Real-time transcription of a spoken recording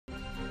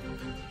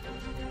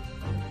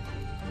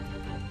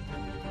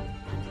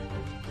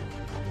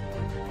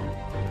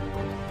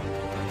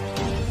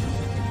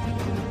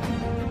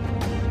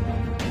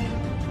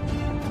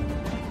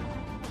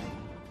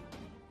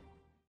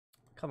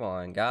Come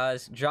on,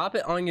 guys. Drop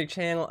it on your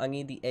channel. I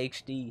need the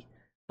HD.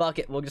 Fuck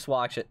it. We'll just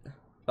watch it.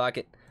 Fuck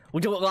it. We'll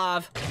do it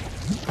live.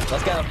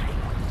 Let's go.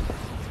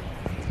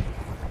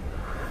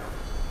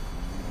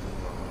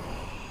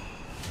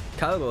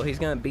 Kogel, he's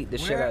gonna beat the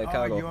shit out of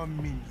Kogel. Where are your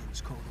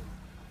minions, Kogel?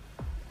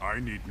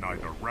 I need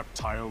neither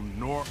Reptile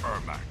nor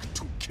Ermac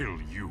to kill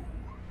you.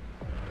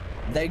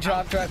 They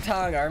dropped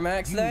Reptile and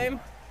Ermac's name?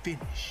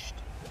 Finished.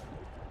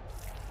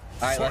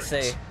 Alright, let's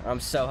see.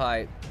 I'm so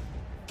hyped.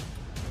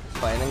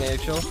 Playing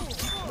neutral.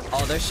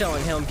 Oh, they're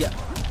showing him get.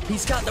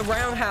 He's got the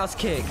roundhouse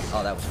kick.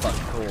 Oh, that was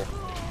fucking cool.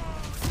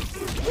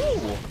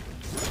 Ooh.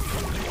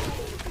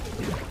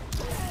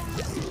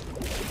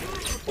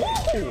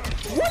 Ooh.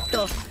 What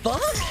the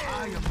fuck?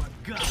 I am a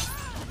god.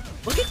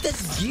 Look at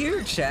this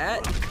gear,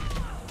 chat.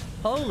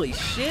 Holy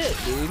shit,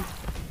 dude.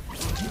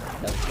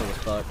 That's cool as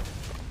fuck.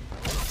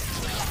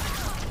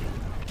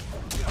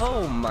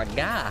 Oh my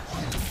god.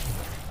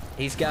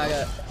 He's got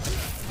a...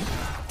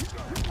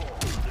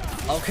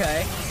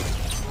 Okay.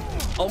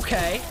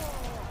 Okay.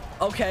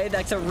 Okay,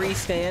 that's a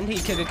restand. He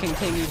could have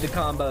continued the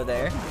combo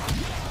there.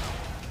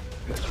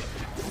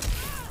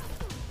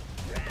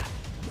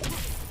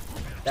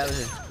 That was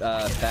his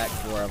back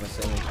four, I'm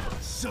assuming.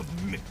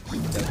 Submit.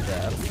 Dope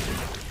dab.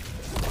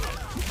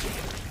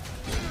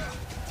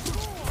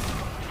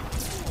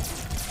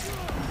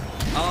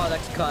 Oh,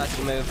 that's a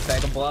classic move.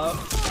 Fake a blow.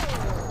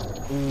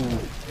 Ooh.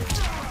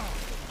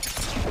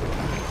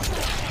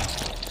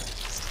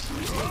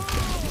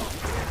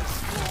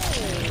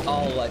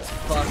 Oh, let's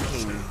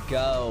fucking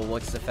go.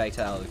 What's the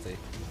fatality?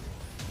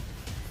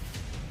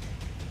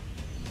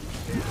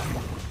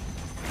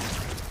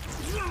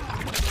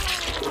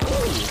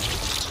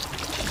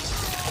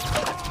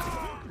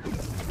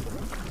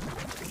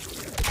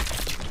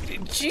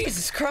 Ooh.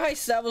 Jesus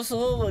Christ, that was a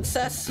little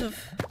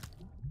excessive.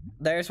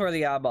 There's where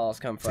the eyeballs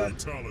come from.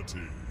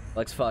 Fatality.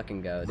 Let's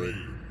fucking go, dude.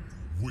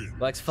 Wins.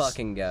 Let's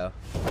fucking go.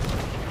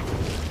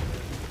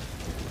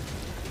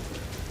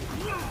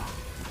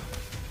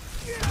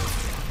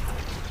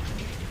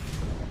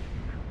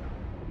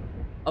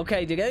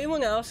 Okay, did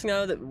anyone else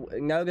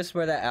notice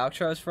where that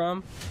outro's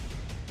from?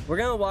 We're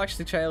gonna watch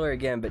the trailer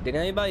again, but did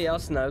anybody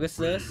else notice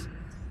this?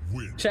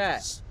 Wins.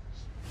 Chat,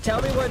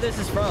 tell me where this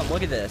is from.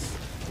 Look at this.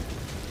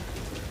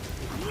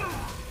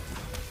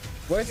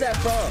 Where's that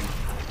from?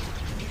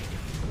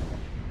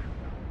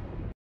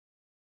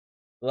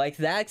 Like,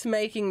 that's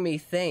making me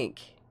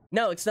think.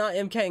 No, it's not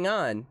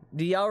MK9.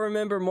 Do y'all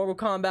remember Mortal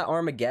Kombat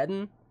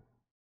Armageddon?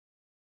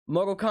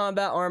 Mortal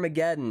Kombat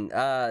Armageddon.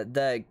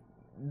 The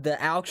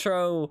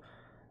outro,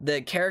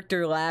 the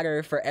character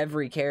ladder for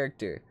every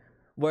character,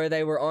 where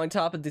they were on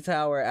top of the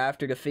tower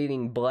after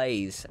defeating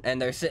Blaze, and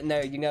they're sitting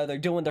there, you know, they're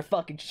doing their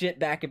fucking shit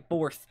back and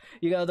forth.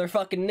 You know, their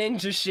fucking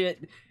ninja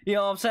shit. You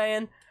know what I'm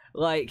saying?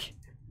 Like,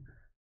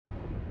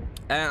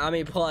 I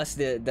mean, plus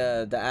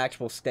the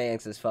actual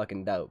stance is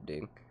fucking dope,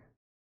 dude.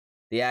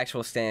 The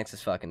actual stance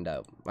is fucking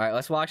dope. Alright,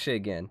 let's watch it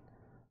again.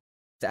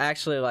 To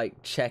actually,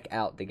 like, check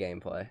out the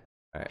gameplay.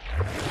 Alright.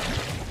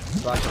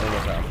 Let's watch it one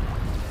more time.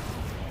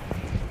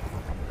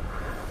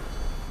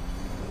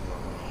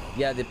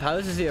 Yeah, the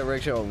pose is the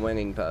original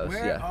winning pose.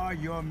 Where are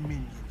your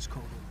minions,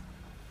 Kogel?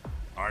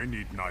 I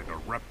need neither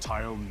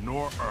Reptile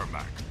nor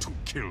Ermac to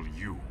kill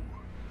you.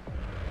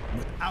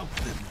 Without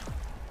them,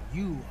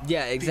 you are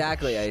Yeah,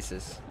 exactly, finished.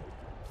 Aces.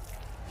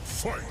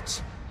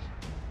 Fight!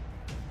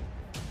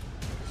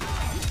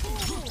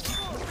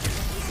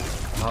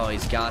 Oh,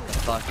 he's got the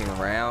fucking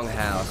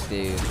roundhouse,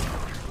 dude.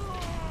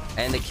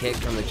 And the kick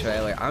from the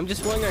trailer. I'm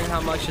just wondering how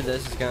much of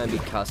this is gonna be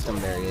custom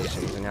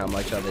variations and how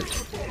much of it...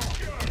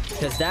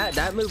 Because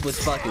that move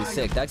was fucking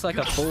sick. That's like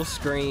a full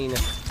screen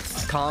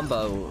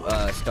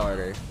combo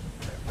starter.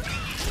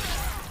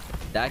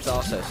 That's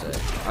also sick.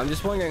 I'm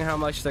just wondering how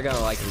much they're gonna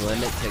like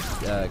limit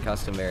to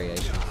custom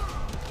variations.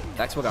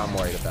 That's what I'm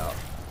worried about.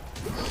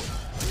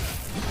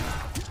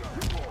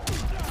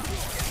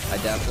 I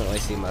definitely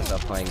see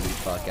myself playing the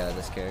fuck out of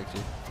this character.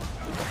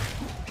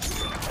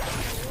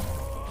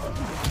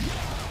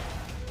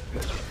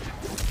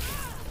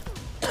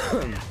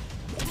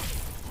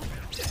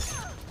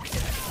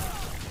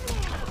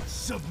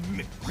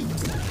 Submit.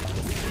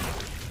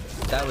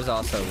 That was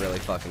also really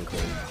fucking cool.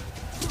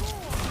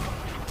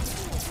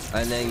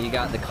 And then you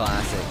got the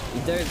classic.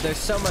 There's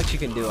so much you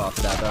can do off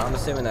of that, but I'm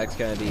assuming that's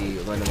gonna be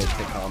limited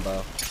to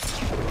combo.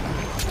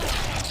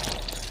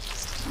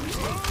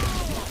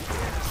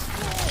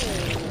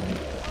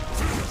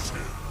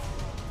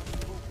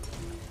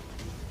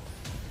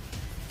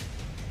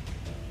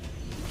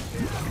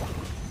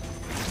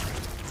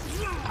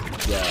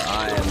 Yeah,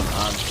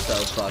 I'm so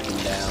fucking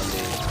down,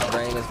 dude.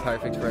 Brain is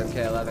perfect for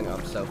MK11.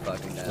 I'm so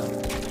fucking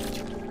down.